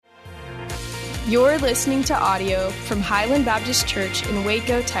You're listening to audio from Highland Baptist Church in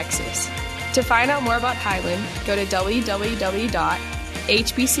Waco, Texas. To find out more about Highland, go to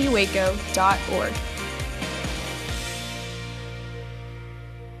www.hbcwaco.org.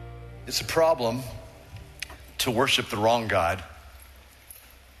 It's a problem to worship the wrong God,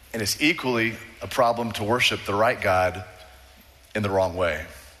 and it's equally a problem to worship the right God in the wrong way.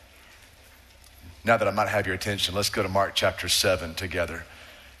 Now that I might have your attention, let's go to Mark chapter 7 together.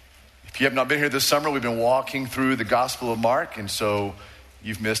 If you have not been here this summer, we've been walking through the Gospel of Mark, and so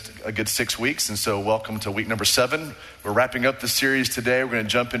you've missed a good 6 weeks, and so welcome to week number 7. We're wrapping up the series today. We're going to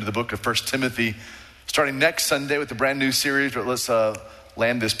jump into the book of 1 Timothy, starting next Sunday with a brand new series, but let's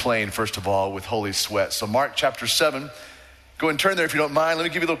land this plane, first of all, with Holy Sweat. So Mark chapter 7, go and turn there if you don't mind. Let me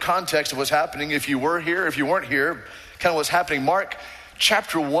give you a little context of what's happening. If you were here, if you weren't here, kind of what's happening. Mark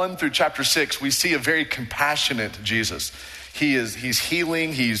chapter 1 through chapter 6, we see a very compassionate Jesus. He's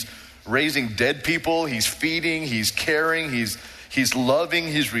healing, he's raising dead people, he's feeding, he's caring, he's loving,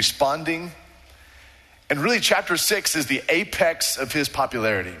 he's responding. And really chapter 6 is the apex of his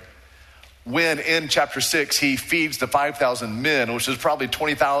popularity. When in chapter 6, he feeds the 5,000 men, which is probably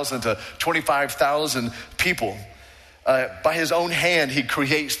 20,000 to 25,000 people. By his own hand, he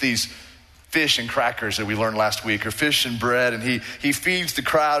creates these fish and crackers that we learned last week, or fish and bread, and he feeds the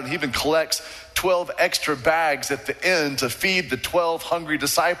crowd, and he even collects 12 extra bags at the end to feed the 12 hungry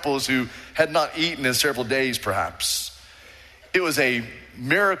disciples who had not eaten in several days, perhaps. It was a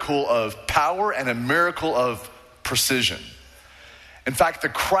miracle of power and a miracle of precision. In fact, the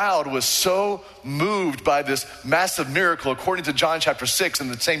crowd was so moved by this massive miracle, according to John chapter 6, in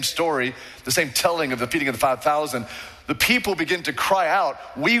the same story, the same telling of the feeding of the 5,000, the people begin to cry out,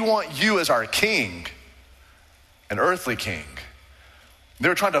 "We want you as our king, an earthly king." They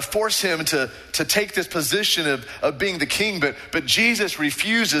were trying to force him to take this position of being the king, but Jesus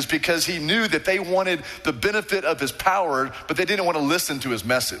refuses because he knew that they wanted the benefit of his power, but they didn't want to listen to his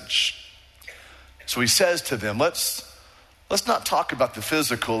message. So he says to them, let's not talk about the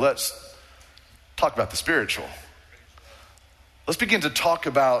physical, let's talk about the spiritual. Let's begin to talk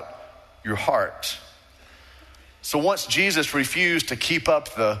about your heart. So once Jesus refused to keep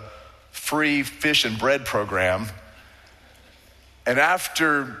up the free fish and bread program, and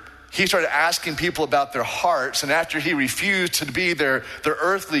after he started asking people about their hearts, and after he refused to be their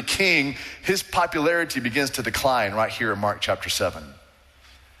earthly king, his popularity begins to decline right here in Mark chapter 7.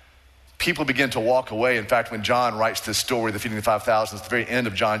 People begin to walk away. In fact, when John writes this story, the feeding of the 5,000, it's the very end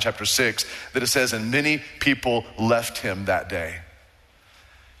of John chapter 6, that it says, "And many people left him that day."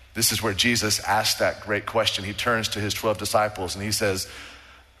 This is where Jesus asks that great question. He turns to his 12 disciples and he says,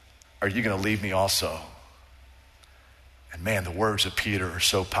 "Are you going to leave me also?" And man, the words of Peter are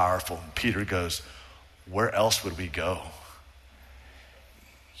so powerful. And Peter goes, "Where else would we go?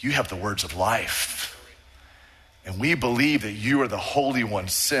 You have the words of life. And we believe that you are the Holy One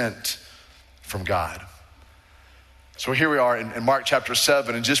sent from God." So here we are in Mark chapter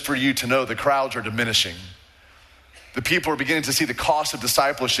 7. And just for you to know, the crowds are diminishing. The people are beginning to see the cost of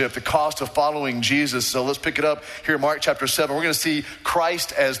discipleship, the cost of following Jesus. So let's pick it up here in Mark chapter 7. We're going to see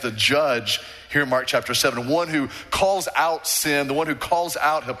Christ as the judge here in Mark chapter 7, one who calls out sin, the one who calls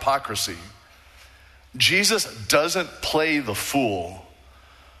out hypocrisy. Jesus doesn't play the fool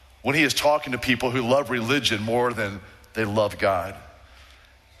when he is talking to people who love religion more than they love God.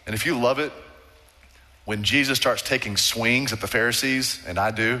 And if you love it, when Jesus starts taking swings at the Pharisees, and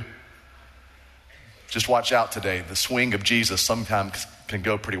I do, just watch out today. The swing of Jesus sometimes can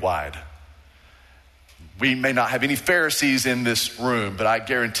go pretty wide. We may not have any Pharisees in this room, but I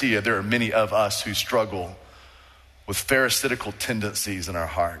guarantee you there are many of us who struggle with pharisaical tendencies in our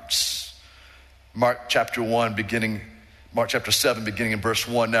hearts. Mark chapter 7, beginning in verse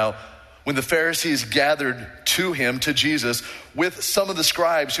 1. Now, when the Pharisees gathered to Jesus, with some of the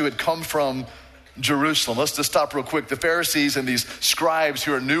scribes who had come from Jerusalem. Let's just stop real quick. The Pharisees and these scribes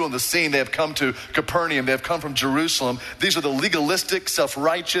who are new on the scene, they have come to Capernaum. They have come from Jerusalem. These are the legalistic,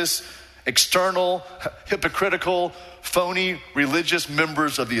 self-righteous, external, hypocritical, phony, religious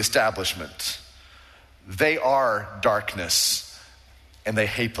members of the establishment. They are darkness and they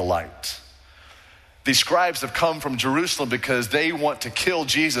hate the light. These scribes have come from Jerusalem because they want to kill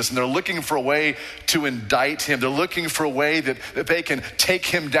Jesus, and they're looking for a way to indict him. They're looking for a way that they can take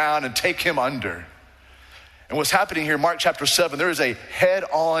him down and take him under. And what's happening here in Mark chapter 7, there is a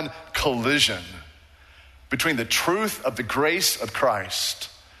head-on collision between the truth of the grace of Christ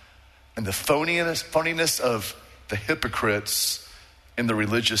and the phoniness of the hypocrites in the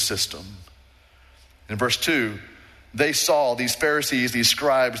religious system. In verse 2, they saw, these Pharisees, these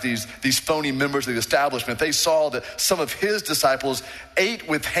scribes, these phony members of the establishment, they saw that some of his disciples ate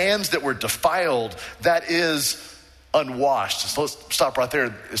with hands that were defiled, that is, unwashed. So let's stop right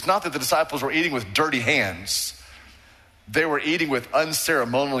there. It's not that the disciples were eating with dirty hands. They were eating with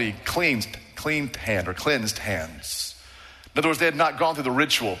unceremonially cleansed hands. In other words, they had not gone through the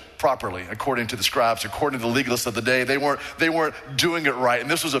ritual properly, according to the scribes, according to the legalists of the day. They weren't doing it right.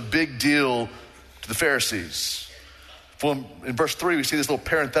 And this was a big deal to the Pharisees. Well, in verse 3, we see this little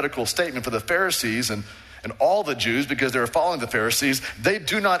parenthetical statement for the Pharisees and all the Jews, because they were following the Pharisees. They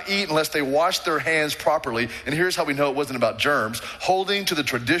do not eat unless they wash their hands properly. And here's how we know it wasn't about germs: holding to the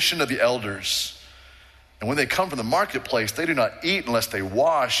tradition of the elders. And when they come from the marketplace, they do not eat unless they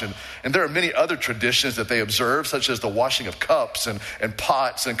wash. And there are many other traditions that they observe, such as the washing of cups and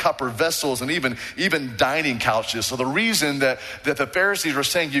pots and copper vessels and even dining couches. So the reason that the Pharisees were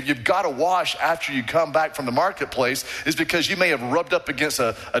saying you've got to wash after you come back from the marketplace is because you may have rubbed up against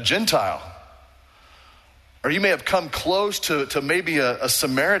a Gentile. Or you may have come close to maybe a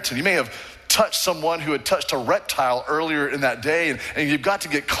Samaritan. You may have touched someone who had touched a reptile earlier in that day, and you've got to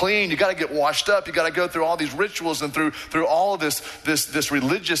get clean, you got to get washed up, you got to go through all these rituals and through all of this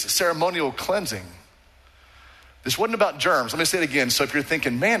religious ceremonial cleansing. This wasn't about germs. Let me say it again. So if you're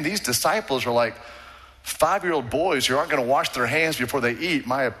thinking, man, these disciples are like 5-year-old boys who aren't going to wash their hands before they eat,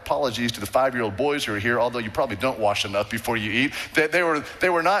 my apologies to the 5-year-old boys who are here, although you probably don't wash enough before you eat. It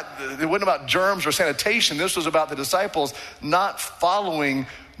wasn't about germs or sanitation. This was about the disciples not following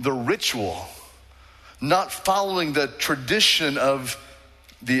the ritual, not following the tradition of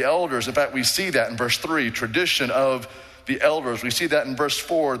the elders. In fact, we see that in verse 3, tradition of the elders. We see that in verse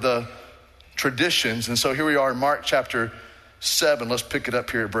 4, the traditions. And so here we are in Mark chapter 7. Let's pick it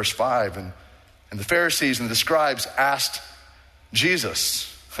up here at verse 5. And the Pharisees and the scribes asked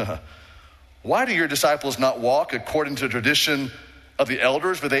Jesus, why do your disciples not walk according to the tradition of the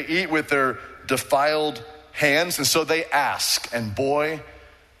elders, but they eat with their defiled hands? And so they ask, and boy,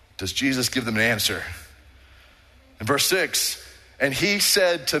 does Jesus give them an answer. In verse 6, and he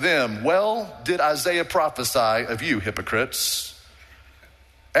said to them, well, did Isaiah prophesy of you, hypocrites?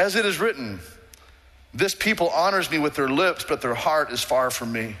 As it is written, this people honors me with their lips, but their heart is far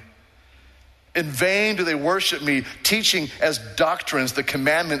from me. In vain do they worship me, teaching as doctrines the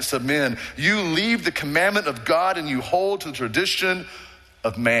commandments of men. You leave the commandment of God and you hold to the tradition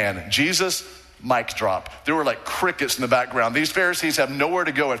of man. Jesus, mic drop. There were like crickets in the background. These Pharisees have nowhere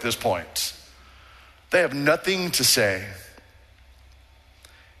to go at this point. They have nothing to say.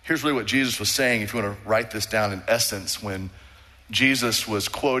 Here's really what Jesus was saying, if you want to write this down in essence, when Jesus was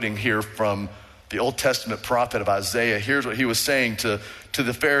quoting here from the Old Testament prophet of Isaiah. Here's what he was saying to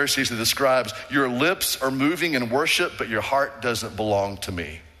the Pharisees and the scribes. Your lips are moving in worship, but your heart doesn't belong to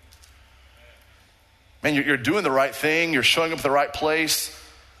me. Man, you're doing the right thing. You're showing up at the right place,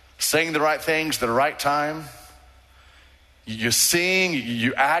 saying the right things at the right time. You sing,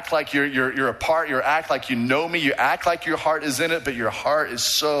 you act like you're a part, you act like you know me, you act like your heart is in it, but your heart is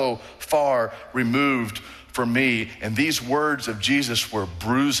so far removed from me. And these words of Jesus were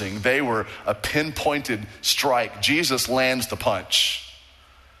bruising. They were a pinpointed strike. Jesus lands the punch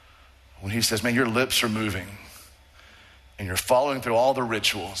when he says, man, your lips are moving and you're following through all the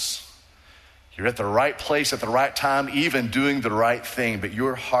rituals. You're at the right place at the right time, even doing the right thing, but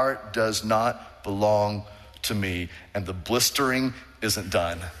your heart does not belong to me. And the blistering isn't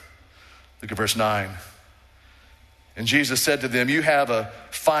done. Look at verse 9. And Jesus said to them, you have a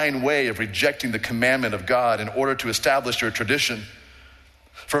fine way of rejecting the commandment of God in order to establish your tradition.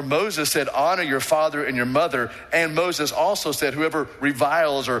 For Moses said, honor your father and your mother. And Moses also said, whoever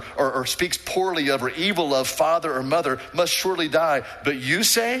reviles or speaks poorly of or evil of father or mother must surely die. But you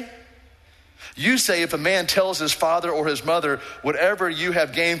say if a man tells his father or his mother, whatever you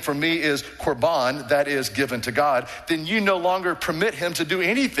have gained from me is korban, that is given to God, then you no longer permit him to do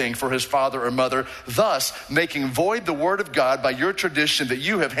anything for his father or mother, thus making void the word of God by your tradition that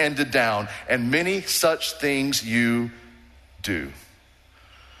you have handed down, and many such things you do.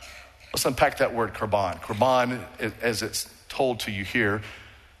 Let's unpack that word korban. Korban, as it's told to you here,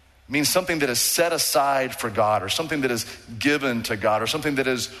 means something that is set aside for God, or something that is given to God, or something that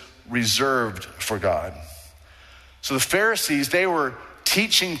is reserved for God. So the Pharisees, they were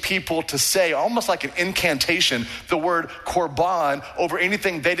teaching people to say, almost like an incantation, the word korban over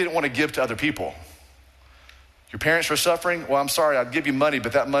anything they didn't want to give to other people. Your parents were suffering? Well, I'm sorry, I'd give you money,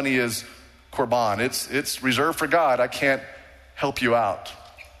 but that money is korban. It's reserved for God. I can't help you out.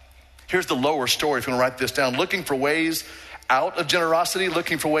 Here's the lower story, if you want to write this down. Looking for ways out of generosity,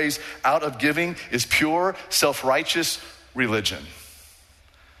 looking for ways out of giving is pure, self-righteous religion.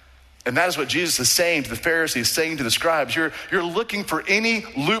 And that is what Jesus is saying to the Pharisees, saying to the scribes. You're looking for any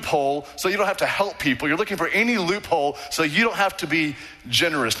loophole so you don't have to help people. You're looking for any loophole so you don't have to be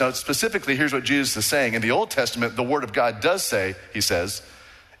generous. Now, specifically, here's what Jesus is saying. In the Old Testament, the Word of God does say, he says,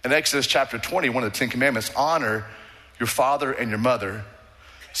 in Exodus chapter 20, one of the 10 Commandments, honor your father and your mother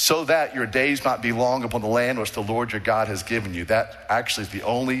so that your days might be long upon the land which the Lord your God has given you. That actually is the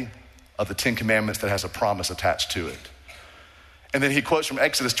only of the 10 Commandments that has a promise attached to it. And then he quotes from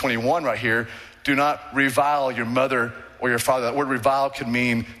Exodus 21 right here, do not revile your mother or your father. That word revile could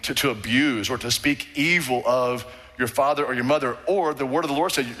mean to abuse or to speak evil of your father or your mother, or the word of the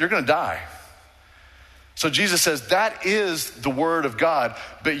Lord said, you're gonna die. So Jesus says, that is the word of God,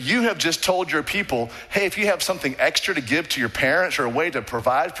 but you have just told your people, hey, if you have something extra to give to your parents or a way to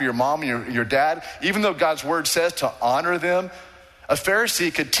provide for your mom and your dad, even though God's word says to honor them, a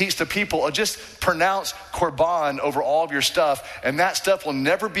Pharisee could teach the people, just pronounce korban over all of your stuff, and that stuff will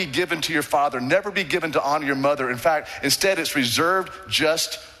never be given to your father, never be given to honor your mother. In fact, instead it's reserved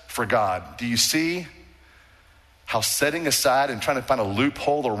just for God. Do you see how setting aside and trying to find a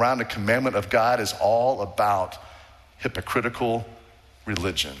loophole around the commandment of God is all about hypocritical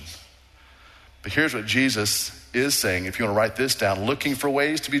religion? But here's what Jesus is saying, if you want to write this down, looking for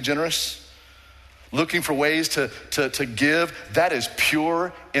ways to be generous, looking for ways to give, that is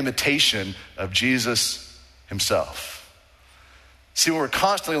pure imitation of Jesus himself. See, we're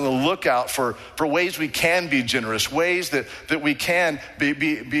constantly on the lookout for ways we can be generous, ways that we can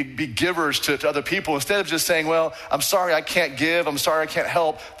be givers to other people. Instead of just saying, well, I'm sorry I can't give, I'm sorry I can't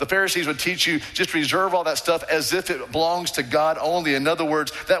help, the Pharisees would teach you just reserve all that stuff as if it belongs to God only. In other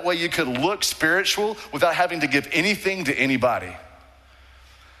words, that way you could look spiritual without having to give anything to anybody.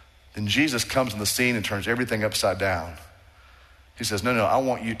 Then Jesus comes on the scene and turns everything upside down. He says, no, I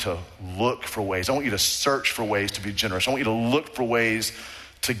want you to look for ways. I want you to search for ways to be generous. I want you to look for ways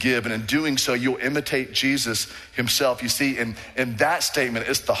to give. And in doing so, you'll imitate Jesus himself. You see, in that statement,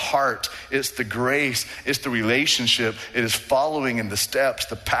 it's the heart, it's the grace, it's the relationship. It is following in the steps,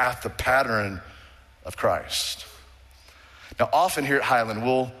 the path, the pattern of Christ. Now, often here at Highland,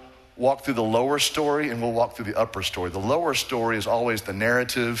 we'll walk through the lower story and we'll walk through the upper story. The lower story is always the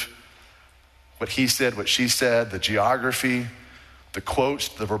narrative, what he said, what she said, the geography, the quotes,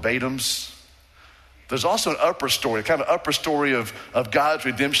 the verbatims. There's also an upper story, kind of an upper story of God's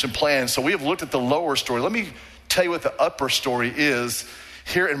redemption plan. So we have looked at the lower story. Let me tell you what the upper story is.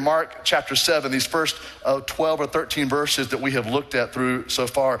 Here in Mark chapter 7, these first 12 or 13 verses that we have looked at through so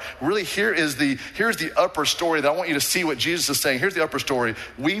far, really here's the upper story that I want you to see what Jesus is saying. Here's the upper story.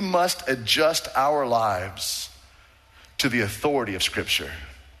 We must adjust our lives to the authority of Scripture.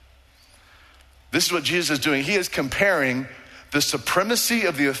 This is what Jesus is doing. He is comparing the supremacy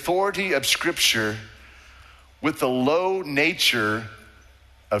of the authority of Scripture with the low nature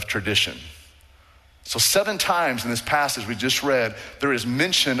of tradition. So 7 times in this passage we just read, there is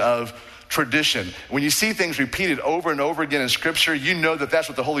mention of tradition. When you see things repeated over and over again in Scripture, you know that that's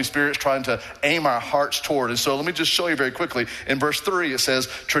what the Holy Spirit's trying to aim our hearts toward. And so let me just show you very quickly. In verse 3, it says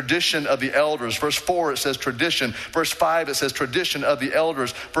tradition of the elders. Verse 4, it says tradition. Verse 5, it says tradition of the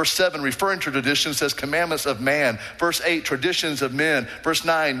elders. Verse 7, referring to tradition, says commandments of man. Verse 8, traditions of men. Verse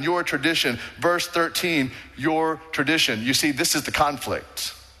 9, your tradition. Verse 13, your tradition. You see, this is the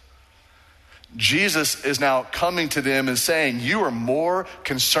conflict. Jesus is now coming to them and saying, you are more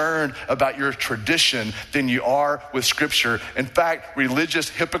concerned about your tradition than you are with Scripture. In fact, religious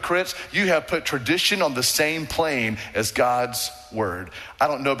hypocrites, you have put tradition on the same plane as God's word. I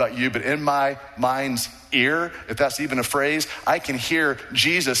don't know about you, but in my mind's ear, if that's even a phrase, I can hear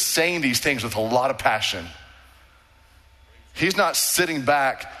Jesus saying these things with a lot of passion. He's not sitting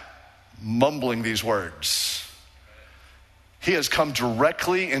back mumbling these words. He has come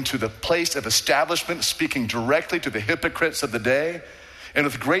directly into the place of establishment, speaking directly to the hypocrites of the day. And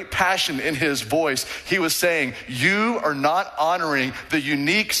with great passion in his voice, he was saying, you are not honoring the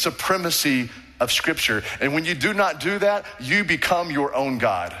unique supremacy of Scripture. And when you do not do that, you become your own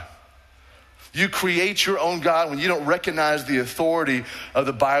God. You create your own God when you don't recognize the authority of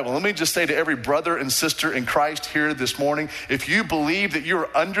the Bible. Let me just say to every brother and sister in Christ here this morning, if you believe that you're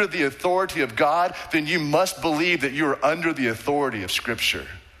under the authority of God, then you must believe that you're under the authority of Scripture.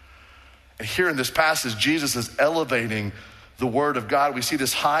 And here in this passage, Jesus is elevating the Word of God. We see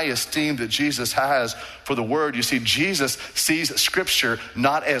this high esteem that Jesus has for the Word. You see, Jesus sees Scripture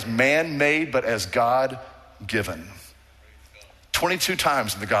not as man-made, but as God-given. 22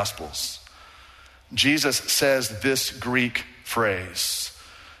 times in the Gospels, Jesus says this Greek phrase,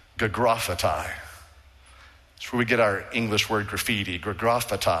 graphetai. It's where we get our English word graffiti,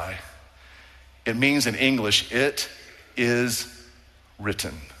 graphetai. It means in English, it is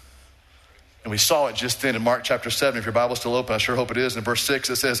written. And we saw it just then in Mark chapter 7. If your Bible's still open, I sure hope it is. In verse 6,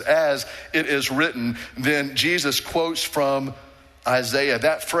 it says, as it is written. Then Jesus quotes from Isaiah.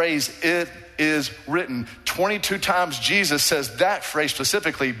 That phrase, it is written. 22 times Jesus says that phrase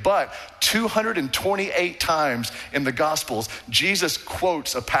specifically, but 228 times in the Gospels, Jesus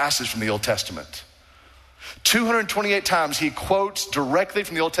quotes a passage from the Old Testament. 228 times he quotes directly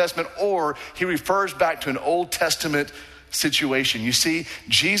from the Old Testament, or he refers back to an Old Testament situation. You see,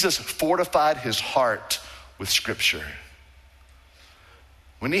 Jesus fortified his heart with Scripture.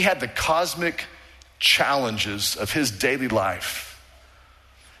 When he had the cosmic challenges of his daily life,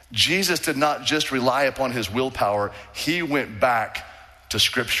 Jesus did not just rely upon his willpower, he went back to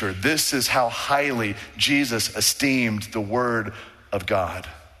Scripture. This is how highly Jesus esteemed the Word of God.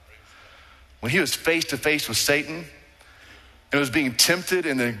 When he was face to face with Satan and was being tempted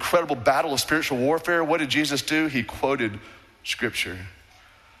in the incredible battle of spiritual warfare, what did Jesus do? He quoted Scripture.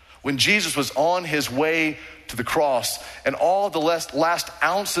 When Jesus was on his way to the cross and all the last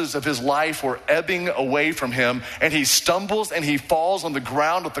ounces of his life were ebbing away from him, and he stumbles and he falls on the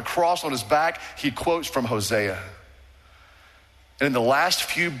ground with the cross on his back, he quotes from Hosea. And in the last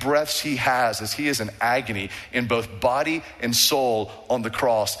few breaths he has, as he is in agony in both body and soul on the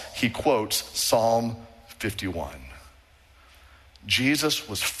cross, he quotes Psalm 51. Jesus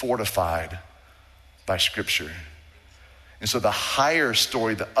was fortified by Scripture. And so the higher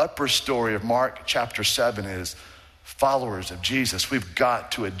story, the upper story of Mark chapter 7 is, followers of Jesus, we've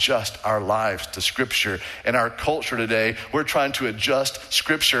got to adjust our lives to Scripture. In our culture today, we're trying to adjust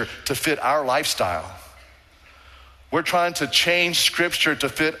Scripture to fit our lifestyle. We're trying to change Scripture to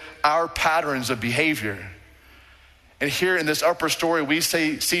fit our patterns of behavior. And here in this upper story, we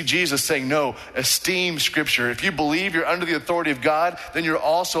see Jesus saying, no, esteem Scripture. If you believe you're under the authority of God, then you're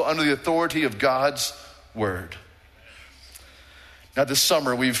also under the authority of God's Word. Now this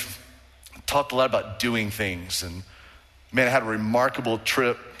summer, we've talked a lot about doing things. And man, I had a remarkable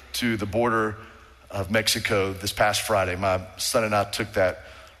trip to the border of Mexico this past Friday. My son and I took that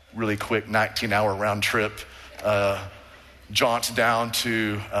really quick 19-hour round trip, jaunts down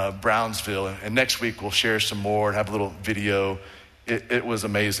to Brownsville. And next week we'll share some more and have a little video. It was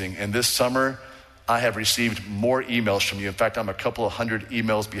amazing. And this summer, I have received more emails from you. In fact, I'm a couple of hundred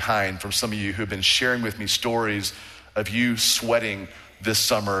emails behind from some of you who've been sharing with me stories of you sweating this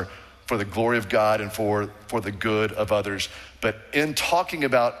summer for the glory of God and for the good of others. But in talking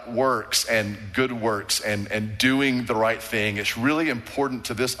about works and good works and doing the right thing, it's really important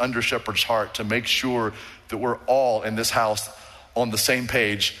to this under shepherd's heart to make sure that we're all in this house on the same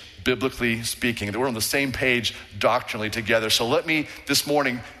page, biblically speaking, that we're on the same page doctrinally together. So let me this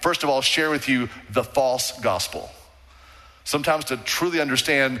morning, first of all, share with you the false gospel. Sometimes to truly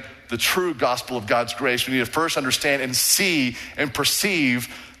understand the true gospel of God's grace, we need to first understand and see and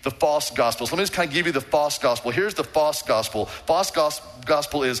perceive the false gospel. So let me just kind of give you the false gospel. Here's the false gospel. False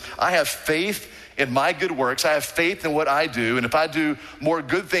gospel is, I have faith in my good works. I have faith in what I do. And if I do more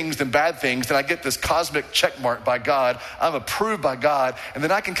good things than bad things, then I get this cosmic check mark by God. I'm approved by God. And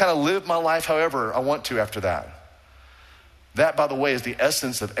then I can kind of live my life however I want to after that. That, by the way, is the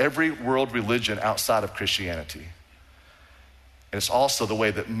essence of every world religion outside of Christianity. And it's also the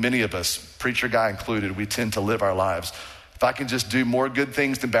way that many of us, preacher guy included, we tend to live our lives. If I can just do more good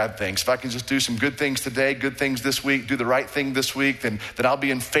things than bad things, if I can just do some good things today, good things this week, do the right thing this week, then I'll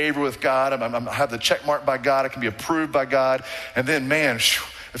be in favor with God. I have the check mark by God. I can be approved by God. And then, man,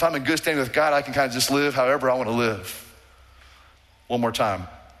 if I'm in good standing with God, I can kind of just live however I want to live. One more time.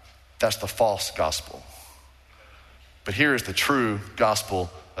 That's the false gospel. But here is the true gospel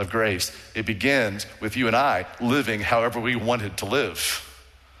of grace. It begins with you and I living however we wanted to live.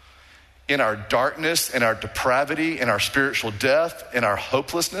 In our darkness, in our depravity, in our spiritual death, in our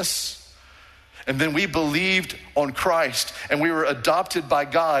hopelessness. And then we believed on Christ and we were adopted by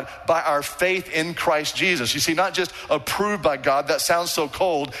God by our faith in Christ Jesus. You see, not just approved by God, that sounds so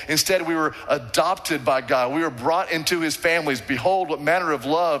cold. Instead, we were adopted by God. We were brought into his families. Behold, what manner of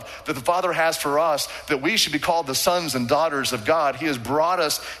love that the Father has for us, that we should be called the sons and daughters of God. He has brought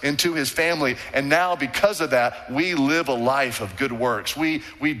us into his family. And now because of that, we live a life of good works. We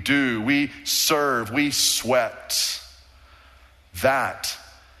serve, we sweat. That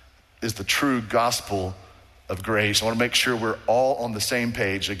is the true gospel of grace. I want to make sure we're all on the same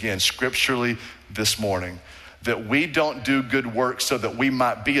page, again, scripturally this morning, that we don't do good works so that we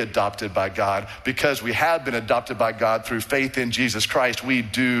might be adopted by God. Because we have been adopted by God through faith in Jesus Christ, we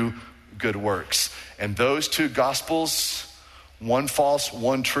do good works. And those two gospels, one false,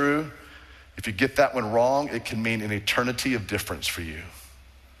 one true, if you get that one wrong, it can mean an eternity of difference for you.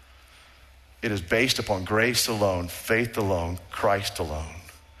 It is based upon grace alone, faith alone, Christ alone.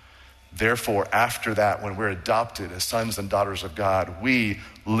 Therefore, after that, when we're adopted as sons and daughters of God, we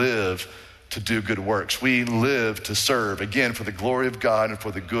live to do good works. We live to serve, again, for the glory of God and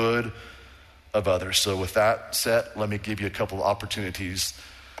for the good of others. So with that said, let me give you a couple of opportunities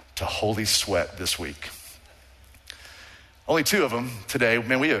to holy sweat this week. Only 2 of them today.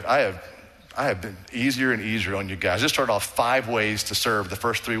 Man, I have been easier and easier on you guys. I just started off 5 ways to serve the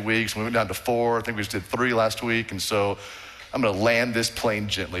first 3 weeks. We went down to 4. I think we just did 3 last week. And so I'm going to land this plane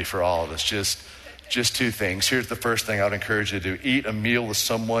gently for all of us. Just 2 things. Here's the first thing I would encourage you to do. Eat a meal with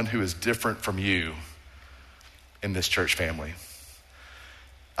someone who is different from you in this church family.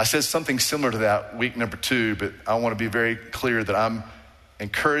 I said something similar to that week number 2, but I want to be very clear that I'm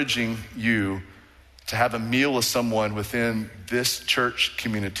encouraging you to have a meal with someone within this church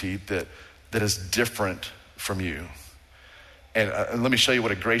community that is different from you. And let me show you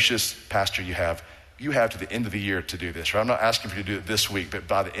what a gracious pastor you have. You have to the end of the year to do this, right? I'm not asking for you to do it this week, but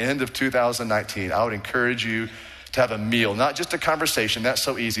by the end of 2019, I would encourage you to have a meal, not just a conversation. That's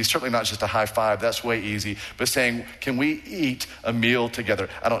so easy. Certainly not just a high five. That's way easy. But saying, can we eat a meal together?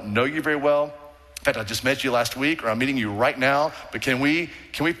 I don't know you very well. In fact, I just met you last week, or I'm meeting you right now, but can we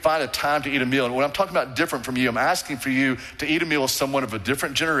find a time to eat a meal? And when I'm talking about different from you, I'm asking for you to eat a meal with someone of a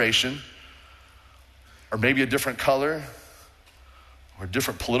different generation, or maybe a different color, or a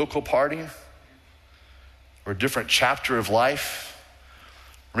different political party, or a different chapter of life,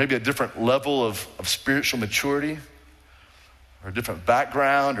 or maybe a different level of spiritual maturity, or a different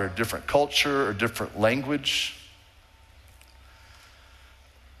background, or a different culture, or different language.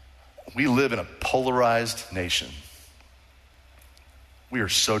 We live in a polarized nation. We are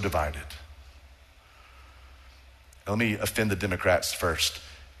so divided. Let me offend the Democrats first.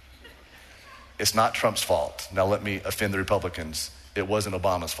 It's not Trump's fault. Now let me offend the Republicans. It wasn't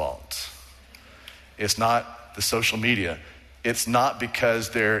Obama's fault. It's not the social media. It's not because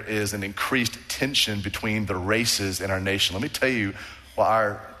there is an increased tension between the races in our nation. Let me tell you why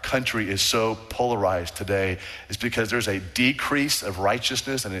our country is so polarized today is because there's a decrease of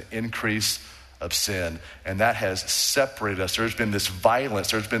righteousness and an increase of sin. And that has separated us. There's been this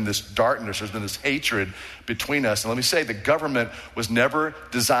violence, there's been this darkness, there's been this hatred between us. And let me say, the government was never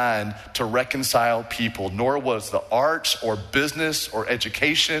designed to reconcile people, nor was the arts or business or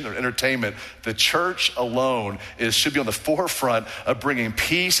education or entertainment. The church alone should be on the forefront of bringing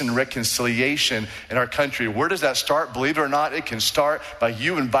peace and reconciliation in our country. Where does that start? Believe it or not, it can start by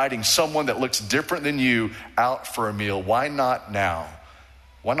you inviting someone that looks different than you out for a meal. Why not now?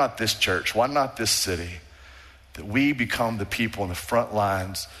 Why not this church? Why not this city? That we become the people in the front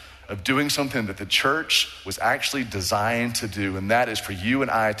lines of doing something that the church was actually designed to do, and that is for you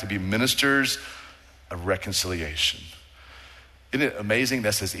and I to be ministers of reconciliation. Isn't it amazing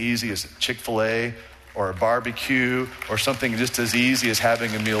that's as easy as Chick-fil-A or a barbecue or something just as easy as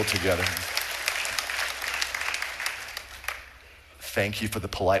having a meal together? Thank you for the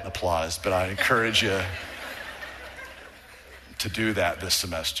polite applause, but I encourage you to do that this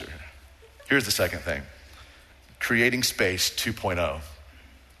semester. Here's the second thing. Creating Space 2.0.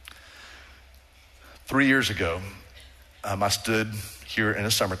 3 years ago, I stood here in the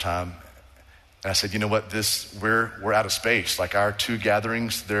summertime and I said, you know what, we're out of space. Like our 2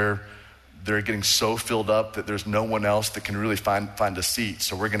 gatherings, they're getting so filled up that there's no one else that can really find a seat.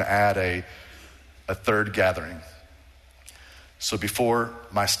 So we're gonna add a 3rd gathering. So before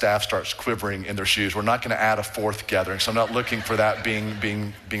my staff starts quivering in their shoes, we're not going to add a 4th gathering. So I'm not looking for that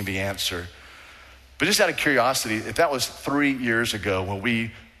being the answer. But just out of curiosity, if that was 3 years ago when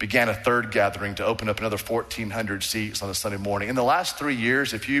we began a 3rd gathering to open up another 1,400 seats on a Sunday morning, in the last 3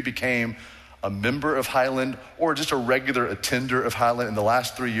 years, if you became a member of Highland or just a regular attender of Highland in the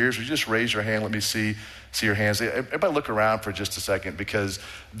last 3 years, would you just raise your hand? Let me see your hands. Everybody look around for just a second, because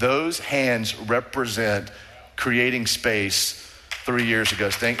those hands represent Creating Space 3 years ago.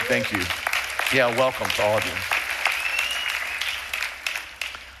 Thank you. Yeah, welcome to all of you.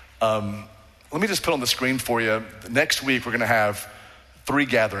 Let me just put on the screen for you. Next week, we're going to have 3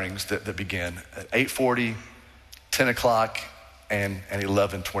 gatherings that begin at 8:40, 10 o'clock, and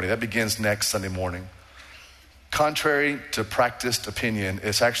 11:20. That begins next Sunday morning. Contrary to practiced opinion,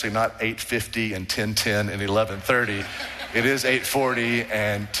 it's actually not 8:50 and 10:10 and 11:30. It is 8:40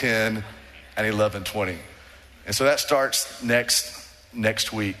 and 10 and 11:20. And so that starts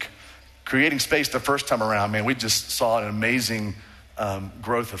next week. Creating Space the first time around, man, we just saw an amazing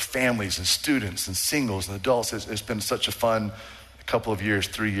growth of families and students and singles and adults. It's been such a fun couple of years,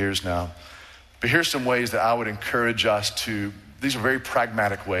 3 years now. But here's some ways that I would encourage us to, these are very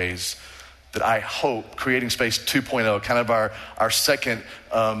pragmatic ways that I hope Creating Space 2.0, kind of our second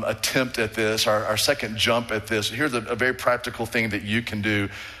attempt at this, our second jump at this. Here's a very practical thing that you can do.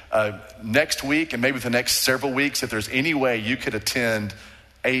 Next week and maybe the next several weeks, if there's any way you could attend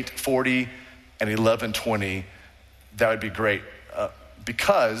 8:40 and 11:20, that would be great.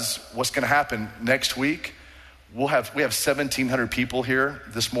 Because what's going to happen next week, we have 1,700 people here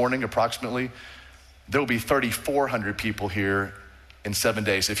this morning approximately. There will be 3,400 people here in 7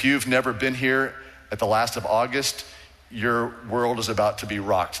 days. If you've never been here at the last of August, your world is about to be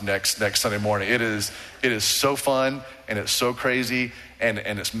rocked next Sunday morning. It is so fun, and it's so crazy, and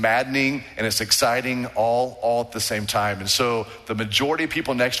it's maddening, and it's exciting all at the same time. And so the majority of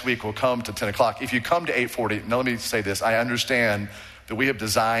people next week will come to 10 o'clock. If you come to 8:40, now let me say this. I understand that we have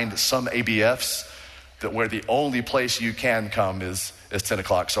designed some ABFs that where the only place you can come is 10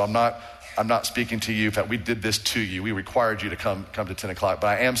 o'clock. So I'm not speaking to you. In fact, we did this to you. We required you to come to 10 o'clock. But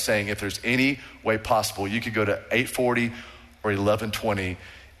I am saying if there's any way possible, you could go to 8:40 or 11:20.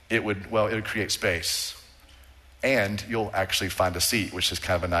 It would create space. And you'll actually find a seat, which is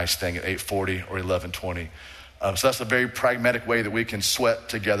kind of a nice thing at 8:40 or 11:20. So that's a very pragmatic way that we can sweat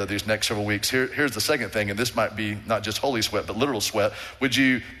together these next several weeks. Here's the second thing, and this might be not just holy sweat, but literal sweat. Would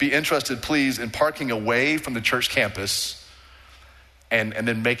you be interested, please, in parking away from the church campus and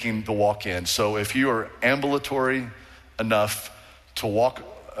then making the walk in? So if you are ambulatory enough to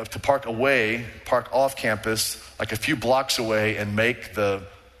park off campus, like a few blocks away, and make the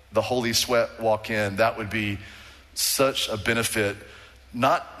holy sweat walk in, that would be such a benefit,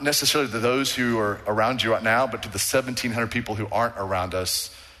 not necessarily to those who are around you right now, but to the 1,700 people who aren't around us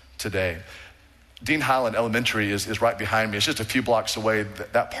today. Dean Highland Elementary is right behind me. It's just a few blocks away.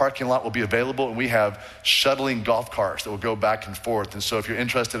 That parking lot will be available, and we have shuttling golf carts that will go back and forth. And so if you're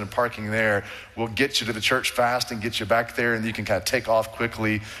interested in parking there, we'll get you to the church fast and get you back there, and you can kind of take off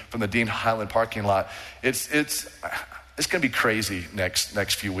quickly from the Dean Highland parking lot. It's going to be crazy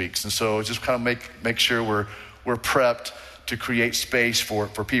next few weeks. And so just kind of make sure we're prepped to create space for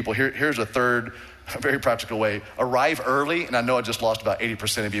people. Here's a third very practical way. Arrive early, and I know I just lost about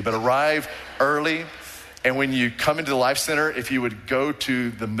 80% of you, but arrive early. And when you come into the Life Center, if you would go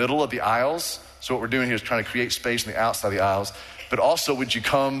to the middle of the aisles. So what we're doing here is trying to create space on the outside of the aisles. But also, would you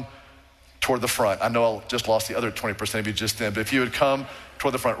come toward the front? I know I just lost the other 20% of you just then, but if you would come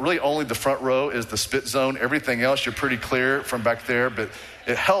toward the front. Really only the front row is the spit zone. Everything else, you're pretty clear from back there, but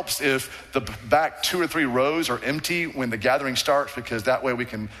it helps if the back 2 or 3 rows are empty when the gathering starts, because that way we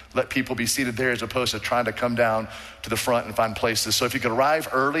can let people be seated there as opposed to trying to come down to the front and find places. So if you could arrive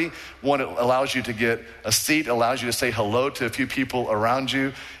early, one, it allows you to get a seat, allows you to say hello to a few people around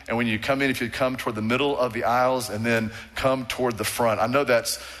you. And when you come in, if you come toward the middle of the aisles and then come toward the front. I know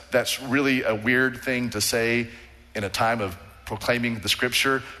that's really a weird thing to say in a time of proclaiming the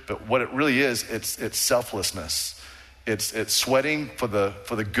scripture, but what it really is, it's selflessness. It's sweating for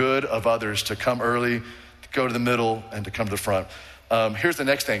the good of others to come early, to go to the middle, and to come to the front. Here's the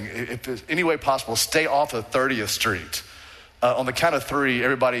next thing. If there's any way possible, stay off of 30th Street. On the count of 3,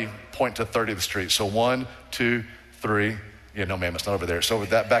 everybody point to 30th Street. So 1, 2, 3. Yeah, no, ma'am, it's not over there. It's over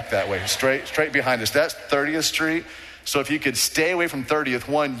back that way. Straight behind us. That's 30th Street. So if you could stay away from 30th,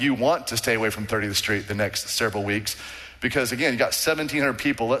 one, you want to stay away from 30th Street the next several weeks. Because again, you got 1,700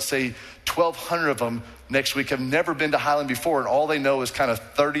 people. Let's say 1,200 of them next week have never been to Highland before, and all they know is kind of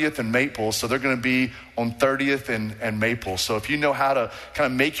 30th and Maple. So they're going to be on 30th and Maple. So if you know how to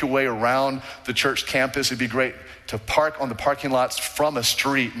kind of make your way around the church campus, it'd be great to park on the parking lots from a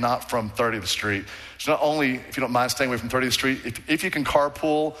street, not from 30th Street. So not only, if you don't mind staying away from 30th Street, if you can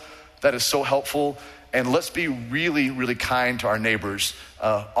carpool, that is so helpful. And let's be really, really kind to our neighbors.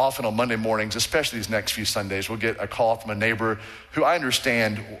 Often on Monday mornings, especially these next few Sundays, we'll get a call from a neighbor who I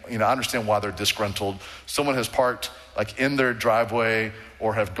understand why they're disgruntled. Someone has parked like in their driveway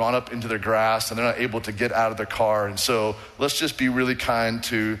or have gone up into their grass and they're not able to get out of their car. And so let's just be really kind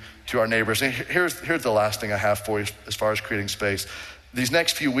to our neighbors. And here's the last thing I have for you as far as creating space. These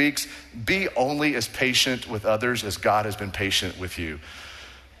next few weeks, be only as patient with others as God has been patient with you.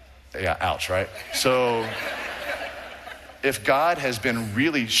 Yeah, ouch, right? So if God has been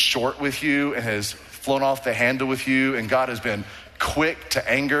really short with you and has flown off the handle with you, and God has been quick to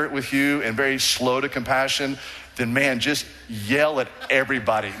anger with you and very slow to compassion, then man, just yell at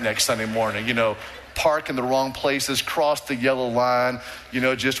everybody next Sunday morning. Park in the wrong places, cross the yellow line,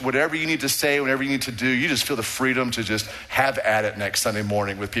 just whatever you need to say, whatever you need to do, you just feel the freedom to just have at it next Sunday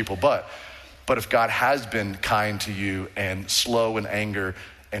morning with people. But if God has been kind to you and slow in anger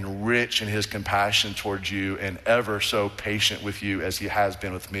and rich in his compassion towards you and ever so patient with you as he has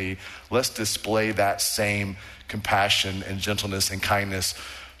been with me, let's display that same compassion and gentleness and kindness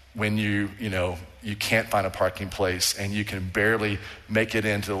when you can't find a parking place and you can barely make it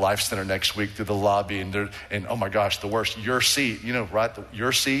into the Life Center next week through the lobby and oh my gosh, the worst, your seat, right?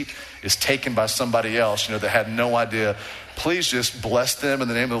 Your seat is taken by somebody else, that had no idea. Please just bless them in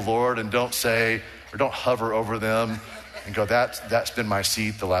the name of the Lord and don't hover over them and go, that's been my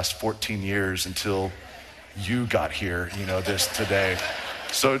seat the last 14 years until you got here, this today.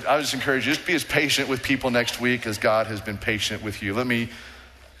 So I just encourage you, just be as patient with people next week as God has been patient with you.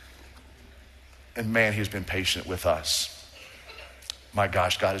 And man, he's been patient with us. My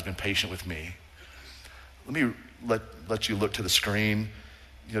gosh, God has been patient with me. Let me let you look to the screen.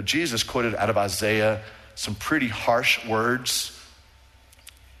 Jesus quoted out of Isaiah some pretty harsh words.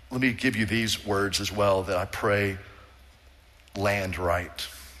 Let me give you these words as well that I pray land right.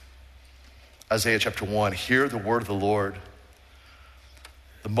 Isaiah chapter 1, hear the word of the Lord.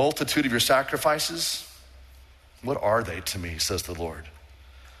 The multitude of your sacrifices, what are they to me, says the Lord?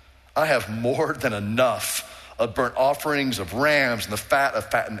 I have more than enough of burnt offerings of rams and the fat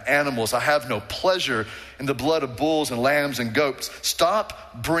of fattened animals. I have no pleasure in the blood of bulls and lambs and goats.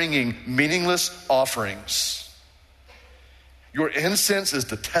 Stop bringing meaningless offerings. Your incense is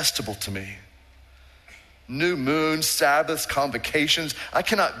detestable to me. New moons, Sabbaths, convocations. I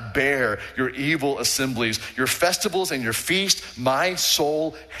cannot bear your evil assemblies. Your festivals and your feast, my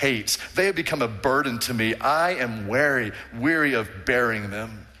soul hates. They have become a burden to me. I am weary of bearing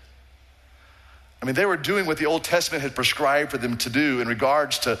them. They were doing what the Old Testament had prescribed for them to do in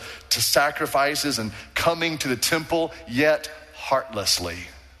regards to sacrifices and coming to the temple, yet heartlessly.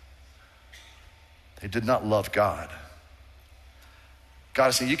 They did not love God. God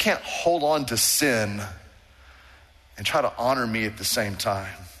is saying, you can't hold on to sin and try to honor me at the same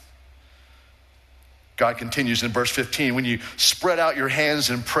time. God continues in verse 15, when you spread out your hands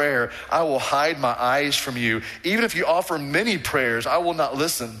in prayer, I will hide my eyes from you. Even if you offer many prayers, I will not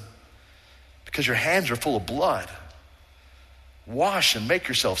listen. Because your hands are full of blood. Wash and make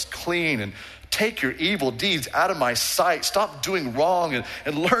yourselves clean and take your evil deeds out of my sight. Stop doing wrong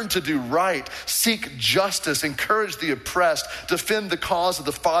and learn to do right. Seek justice, encourage the oppressed, defend the cause of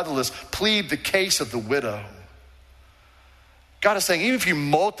the fatherless, plead the case of the widow. God is saying, even if you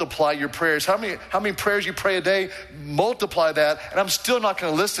multiply your prayers, how many prayers you pray a day, multiply that, and I'm still not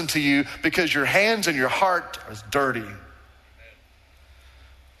going to listen to you because your hands and your heart are dirty.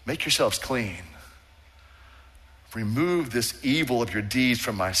 Make yourselves clean. Remove this evil of your deeds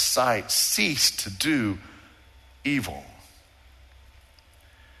from my sight. Cease to do evil.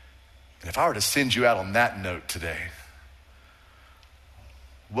 And if I were to send you out on that note today,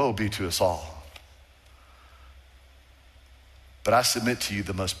 woe be to us all. But I submit to you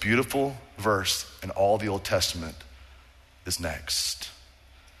the most beautiful verse in all the Old Testament is next.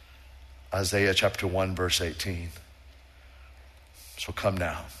 Isaiah chapter 1, verse 18. So come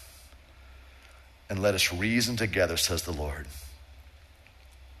now, and let us reason together, says the Lord.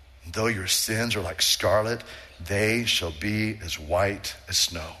 Though your sins are like scarlet, they shall be as white as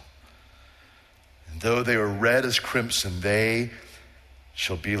snow. And though they are red as crimson, they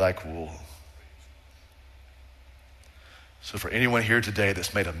shall be like wool. So for anyone here today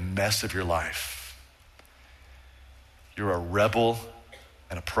that's made a mess of your life, you're a rebel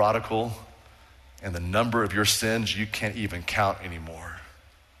and a prodigal, and the number of your sins you can't even count anymore.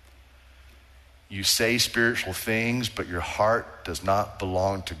 You say spiritual things, but your heart does not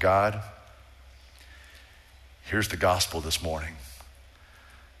belong to God. Here's the gospel this morning.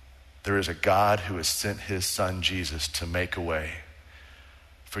 There is a God who has sent his son Jesus to make a way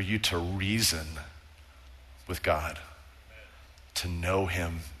for you to reason with God, to know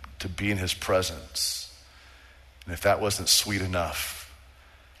him, to be in his presence. And if that wasn't sweet enough,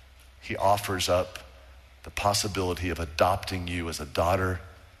 he offers up the possibility of adopting you as a daughter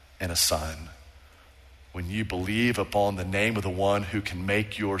and a son when you believe upon the name of the one who can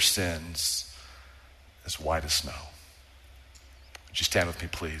make your sins as white as snow. Would you stand with me,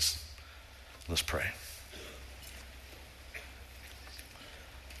 please? Let's pray.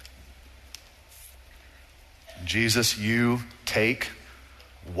 Jesus, you take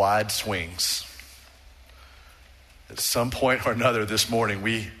wide swings. At some point or another this morning,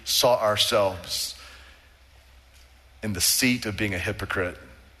 we saw ourselves in the seat of being a hypocrite,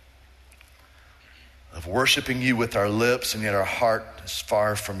 of worshiping you with our lips, and yet our heart is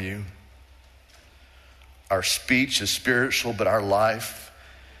far from you. Our speech is spiritual, but our life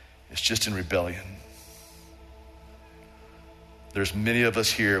is just in rebellion. There's many of us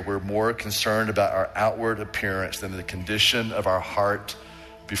here, we're more concerned about our outward appearance than the condition of our heart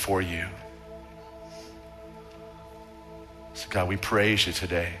before you. So God, we praise you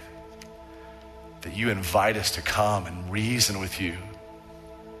today that you invite us to come and reason with you.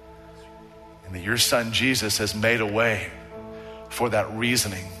 and that your son Jesus has made a way for that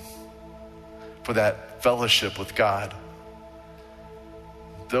reasoning, for that fellowship with God.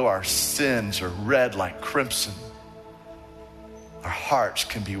 Though our sins are red like crimson, our hearts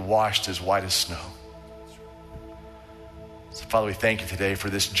can be washed as white as snow. So Father, we thank you today for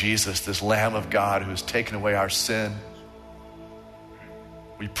this Jesus, this Lamb of God who has taken away our sin.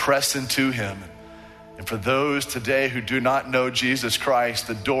 We press into him. And for those today who do not know Jesus Christ,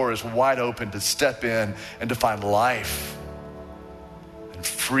 the door is wide open to step in and to find life and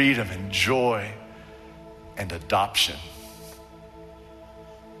freedom and joy and adoption.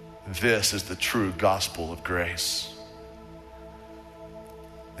 This is the true gospel of grace.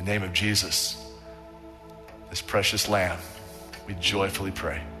 In the name of Jesus, this precious Lamb, we joyfully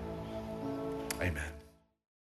pray. Amen.